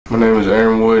My name is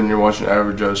Aaron Wood, and you're watching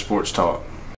Average Joe Sports Talk.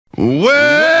 Well,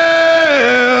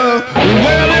 it's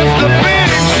the big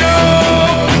show.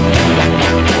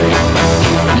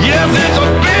 Yes, it's a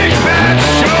big fat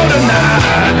show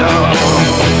tonight.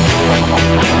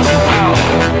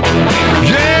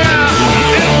 Yeah,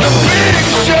 it's the big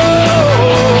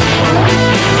show.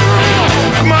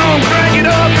 Come on, crank it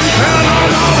up and turn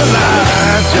on all the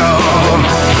lights, y'all.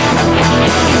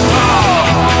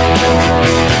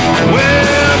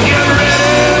 Well, get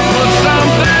ready for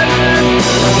something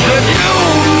that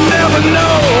you'll never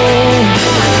know.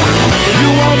 You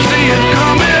won't see it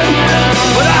coming,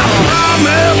 but I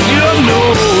promise you'll know.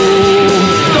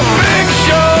 The big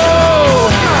show.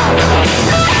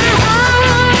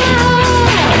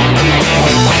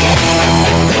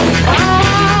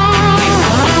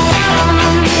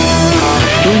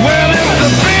 Well, it's the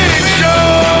big show.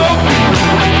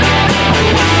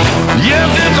 Yes,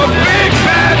 it's a big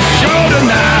fat show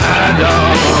tonight,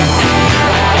 dog.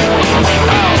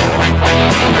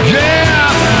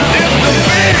 Yeah, it's the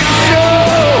big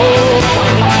show.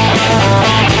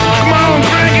 Come on,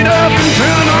 crank it up and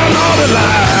turn on all the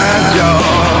lights, y'all.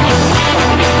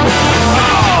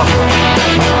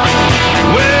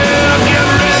 Well, get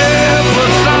ready for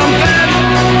something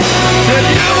that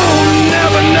you'll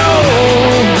never know.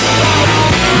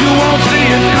 You won't see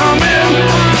it coming,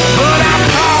 but I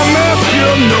promise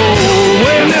you'll know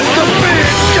when it's the big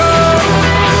show.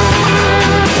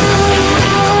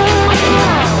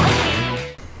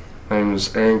 My name is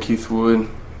Aaron Keith Wood, and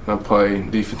I play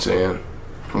defensive end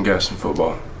from Gaston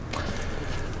football.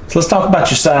 So let's talk about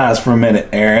your size for a minute,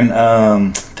 Aaron.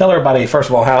 Tell everybody, first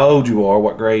of all, how old you are,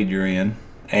 what grade you're in,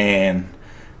 and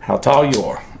how tall you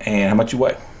are, and how much you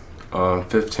weigh. 15,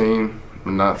 I'm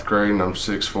in 9th grade, and I'm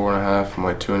 6'4½". I'm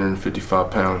like 255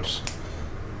 pounds.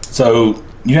 So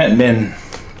you hadn't been,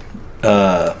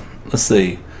 let's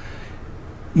see,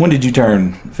 when did you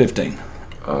turn 15?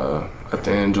 At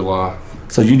the end of July.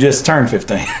 So you just turned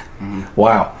 15. Mm-hmm.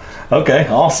 Wow. Okay,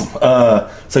 awesome.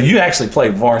 So you actually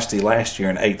played varsity last year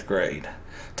in 8th grade.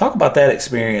 Talk about that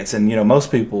experience. And, you know, most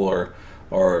people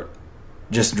are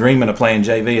just dreaming of playing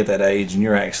JV at that age, and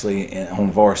you're actually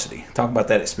on varsity. Talk about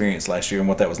that experience last year and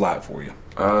what that was like for you.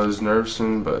 I was nervous,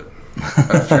 but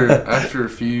after a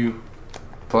few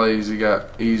plays, it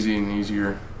got easy and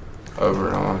easier over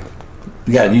and on.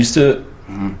 You got used to it.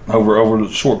 Mm-hmm. over a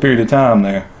short period of time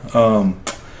there.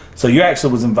 So you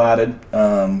actually was invited.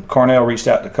 Cornell reached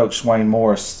out to Coach Swain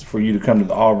Morris for you to come to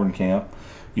the Auburn camp.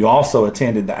 You also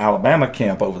attended the Alabama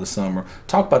camp over the summer.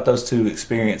 Talk about those two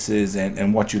experiences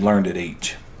and what you learned at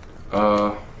each.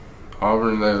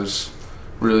 Auburn, that was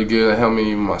really good. It helped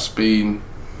me with my speed,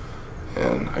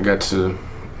 and I got to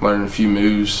learn a few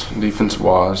moves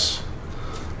defense-wise.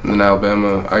 And then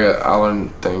Alabama, I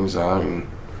learned things I didn't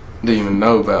even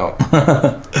know about,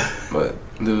 but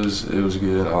it was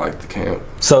good. I liked the camp.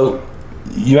 So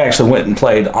you actually went and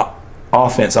played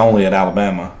offense only at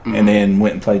Alabama, mm-hmm. and then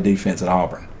went and played defense at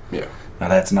Auburn. Yeah. Now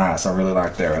that's nice. I really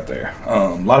like that right there.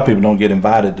 A lot of people don't get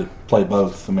invited to play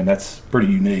both. I mean, that's pretty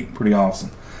unique, pretty awesome.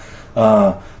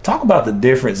 Talk about the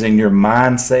difference in your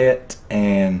mindset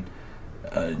and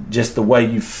just the way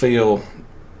you feel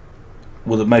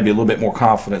with maybe a little bit more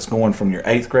confidence going from your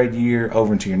 8th grade year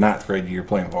over into your 9th grade year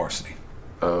playing varsity.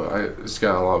 It's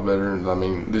gotten a lot better. I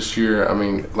mean, this year,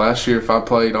 last year if I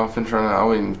played offense right now,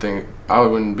 I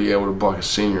wouldn't be able to block a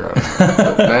senior right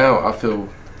now. But now I feel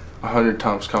 100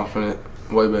 times confident,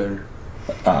 way better.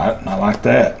 All right, I like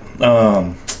that.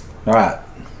 All right,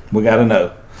 we got to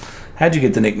know, how'd you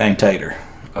get the nickname Tater?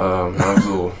 When I was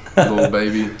a little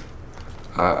baby,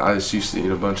 I just used to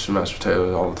eat a bunch of mashed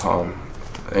potatoes all the time.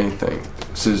 Anything.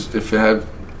 It says if it had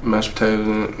mashed potatoes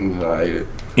in it, then I ate it.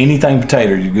 Anything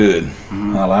potato, you're good.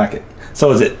 Mm-hmm. I like it.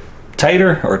 So is it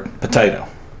tater or potato?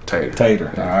 Tater.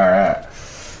 Tater. Yeah.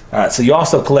 All right. So you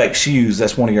also collect shoes.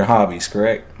 That's one of your hobbies,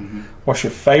 correct? Mm-hmm. What's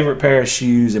your favorite pair of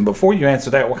shoes? And before you answer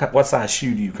that, what size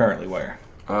shoe do you currently wear?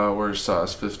 I wear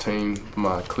size 15.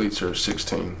 My cleats are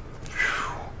 16.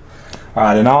 All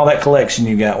right. And all that collection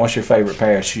you got, what's your favorite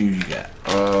pair of shoes you got?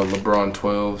 LeBron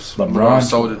 12s. LeBron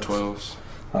sold at 12s.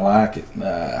 I like it.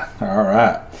 All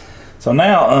right. So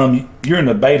now you're in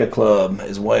the beta club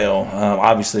as well.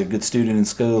 Obviously a good student in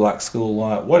school, like school a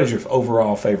lot. What is your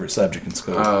overall favorite subject in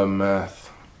school?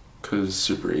 Math, because it's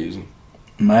super easy.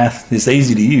 Math? It's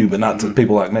easy to you, but not to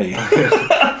people like me.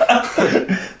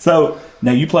 So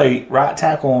now you play right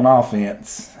tackle on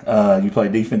offense. You play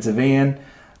defensive end,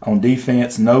 on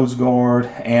defense, nose guard,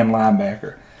 and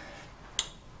linebacker.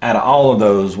 Out of all of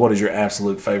those, what is your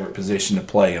absolute favorite position to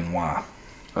play and why?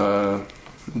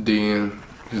 DN,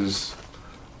 because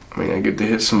I mean, I get to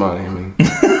hit somebody. I mean,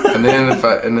 and then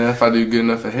if I do good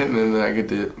enough at hitting them, then I get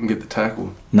the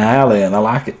tackle. Now then, I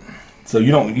like it. So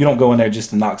you don't go in there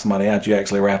just to knock somebody out. You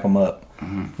actually wrap them up.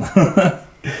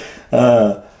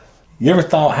 You ever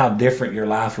thought how different your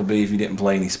life would be if you didn't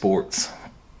play any sports?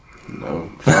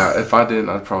 No. If I didn't,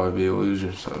 I'd probably be a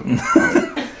loser. So.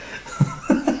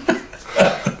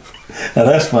 Now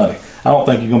that's funny. I don't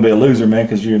think you're going to be a loser, man,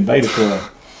 because you're in Beta Club.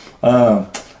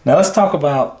 Now let's talk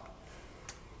about.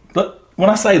 When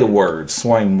I say the word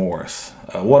Swain Morris,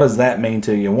 what does that mean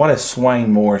to you? And what is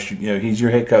Swain Morris? He's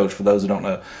your head coach. For those who don't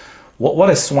know, what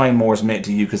has Swain Morris meant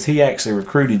to you? Because he actually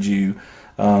recruited you.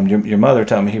 Your mother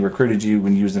told me he recruited you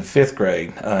when you was in 5th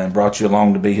grade and brought you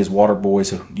along to be his water boy.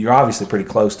 So you're obviously pretty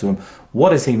close to him.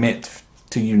 What has he meant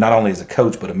to you, not only as a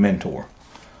coach but a mentor?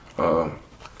 I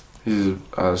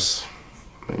just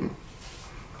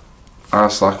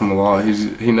like him a lot.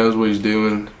 He knows what he's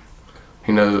doing.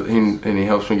 He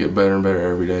helps me get better and better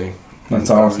every day.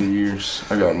 That's awesome. Over the years,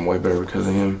 I gotten way better because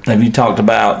of him. Have you talked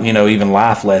about even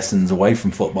life lessons away from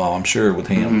football? I'm sure with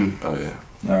him. Oh yeah.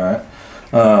 All right.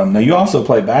 Now you also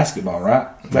play basketball, right?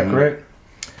 Is that correct?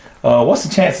 What's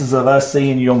the chances of us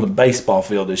seeing you on the baseball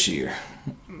field this year?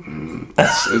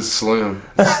 It's slim.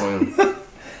 It's slim.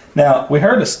 Now we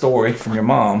heard a story from your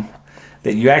mom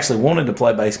that you actually wanted to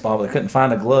play baseball, but couldn't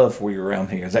find a glove for you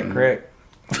around here. Is that correct?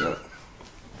 Yeah.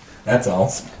 That's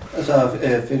awesome. So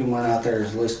if anyone out there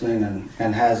is listening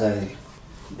and has a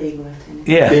Big left-handed.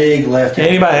 Yeah. big left hand,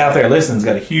 Anybody out there listening's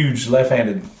got a huge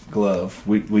left-handed glove.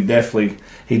 He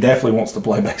definitely wants to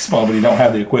play baseball, but he don't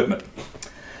have the equipment.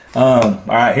 All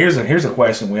right, here's a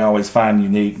question we always find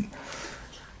unique.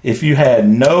 If you had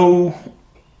no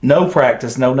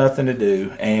practice, nothing to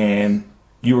do, and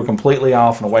you were completely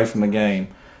off and away from the game,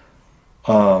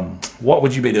 what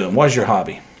would you be doing? What's your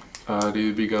hobby? I'd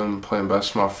either be going playing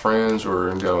basketball with my friends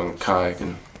or going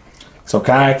kayaking. So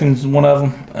kayaking's one of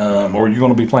them, or you're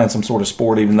going to be playing some sort of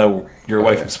sport even though you're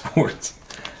away from sports.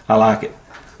 I like it.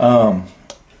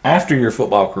 After your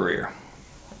football career,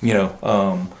 who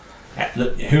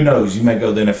knows? You may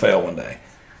go to the NFL one day.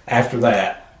 After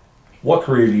that, what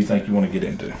career do you think you want to get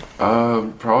into?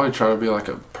 Probably try to be like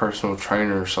a personal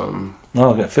trainer or something.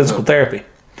 Oh, okay. Physical therapy.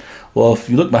 Well, if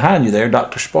you look behind you there,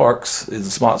 Dr. Sparks is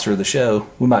the sponsor of the show.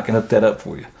 We might can hook that up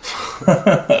for you.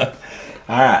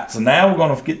 All right, so now we're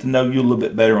going to get to know you a little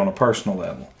bit better on a personal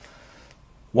level.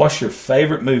 What's your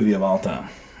favorite movie of all time?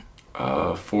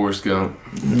 Forrest Gump.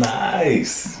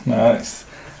 Nice. All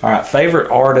right, favorite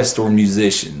artist or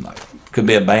musician? Like, could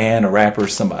be a band, a rapper,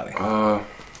 somebody.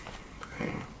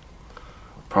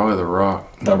 Probably The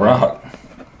Rock. The Rock.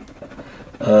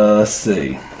 Let's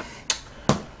see.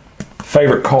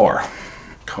 Favorite car?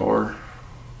 Car.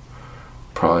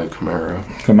 Probably Camaro.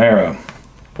 Camaro.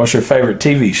 What's your favorite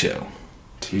TV show?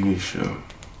 TV show.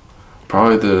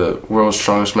 Probably The World's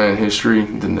Strongest Man in History.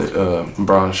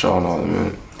 Brian Shaw and all that,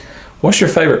 man. What's your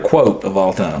favorite quote of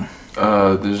all time?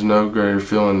 There's no greater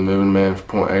feeling than moving a man from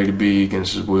point A to B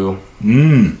against his will.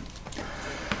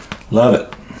 Love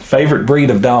it. Favorite breed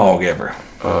of dog ever?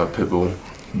 Pitbull.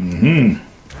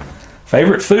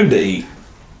 Favorite food to eat?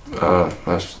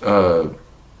 That's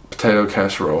potato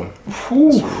casserole. That's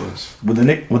what it is. With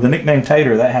the nickname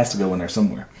Tater, that has to go in there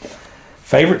somewhere.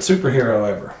 Favorite superhero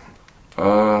ever?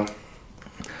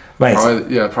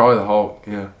 Probably the Hulk.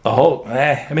 Yeah. The Hulk.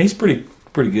 I mean, he's pretty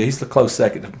good. He's the close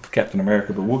second to Captain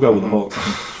America, but we'll go with the Hulk.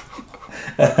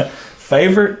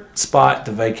 Favorite spot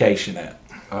to vacation at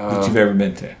that you've ever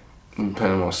been to?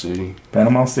 Panama City.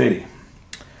 Panama City.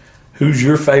 Who's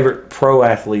your favorite pro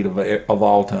athlete of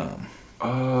all time?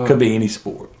 Could be any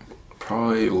sport.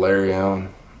 Probably Larry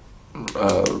Allen.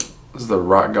 Is the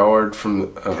right guard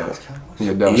from Dallas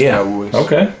Cowboys.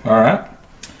 Okay, all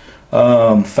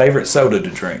right. Favorite soda to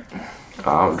drink?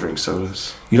 I don't drink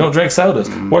sodas. You don't drink sodas?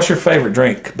 What's your favorite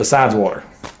drink besides water?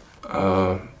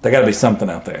 There got to be something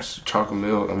out there. Chocolate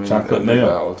milk. I mean, Chocolate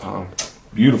milk. All the time.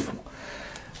 Beautiful.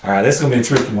 All right, this is going to be a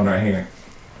tricky one right here.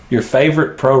 Your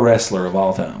favorite pro wrestler of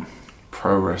all time?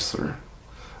 Pro wrestler.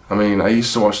 I mean, I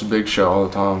used to watch The Big Show all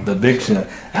the time. The Big Show.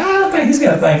 I think he's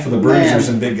got a thing for the bruisers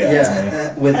and big guys,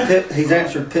 man. He's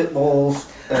answered pit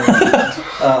bulls, and,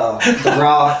 The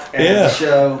Rock, and The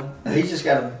Show. He's just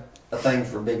got a thing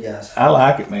for big guys. I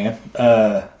like it, man.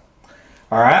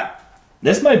 All right.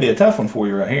 This may be a tough one for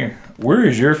you right here. Where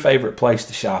is your favorite place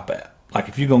to shop at? Like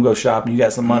if you're going to go shopping, you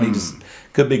got some money, just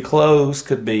could be clothes,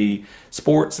 could be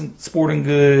sporting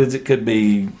goods, it could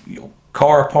be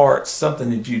car parts, something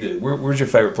that you do. Where's your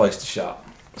favorite place to shop?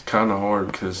 It's kind of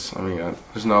hard because, I mean,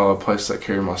 there's not a place that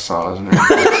carry my size and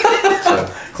everything. So,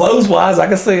 clothes-wise, I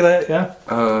can see that, yeah.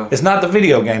 It's not the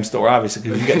video game store, obviously,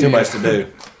 because you got too much to do.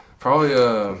 Probably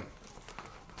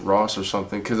Ross or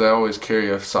something, because they always carry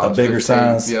a size bigger 15.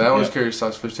 size. Yeah, they always Yep. carry a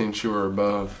size 15 shoe or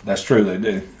above. That's true. They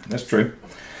do. That's true.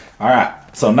 All right.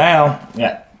 So now,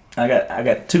 I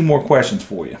got 2 more questions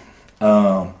for you.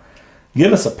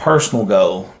 Give us a personal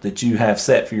goal that you have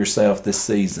set for yourself this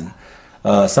season.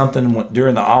 Something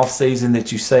during the off season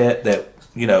that you set that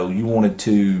you wanted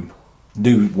to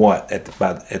do what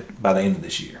by the end of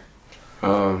this year.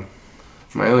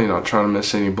 Mainly not trying to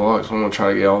miss any blocks. I'm gonna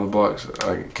try to get all the blocks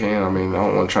I can. I mean, I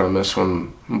don't want to try to miss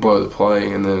one, blow the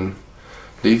play, and then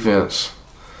defense.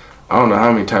 I don't know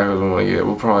how many tackles I'm gonna get.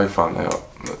 We'll probably find out.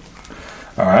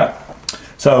 All right.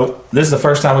 So this is the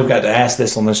first time we've got to ask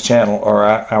this on this channel or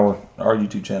our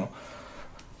YouTube channel.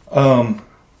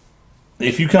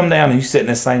 If you come down and you sit in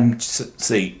the same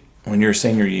seat when you're a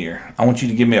senior year, I want you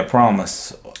to give me a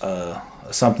promise,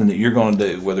 something that you're going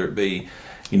to do, whether it be,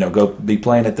 go be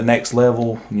playing at the next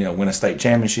level, win a state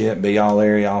championship, be all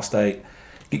area, all state.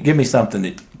 Give me something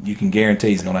that you can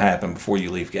guarantee is going to happen before you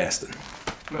leave Gaston.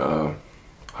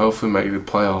 Hopefully make the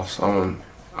playoffs.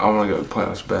 I want to go to the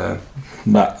playoffs bad.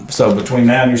 So between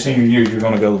now and your senior year, you're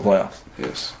going to go to the playoffs?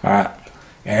 Yes. All right.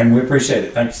 And we appreciate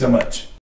it. Thank you so much.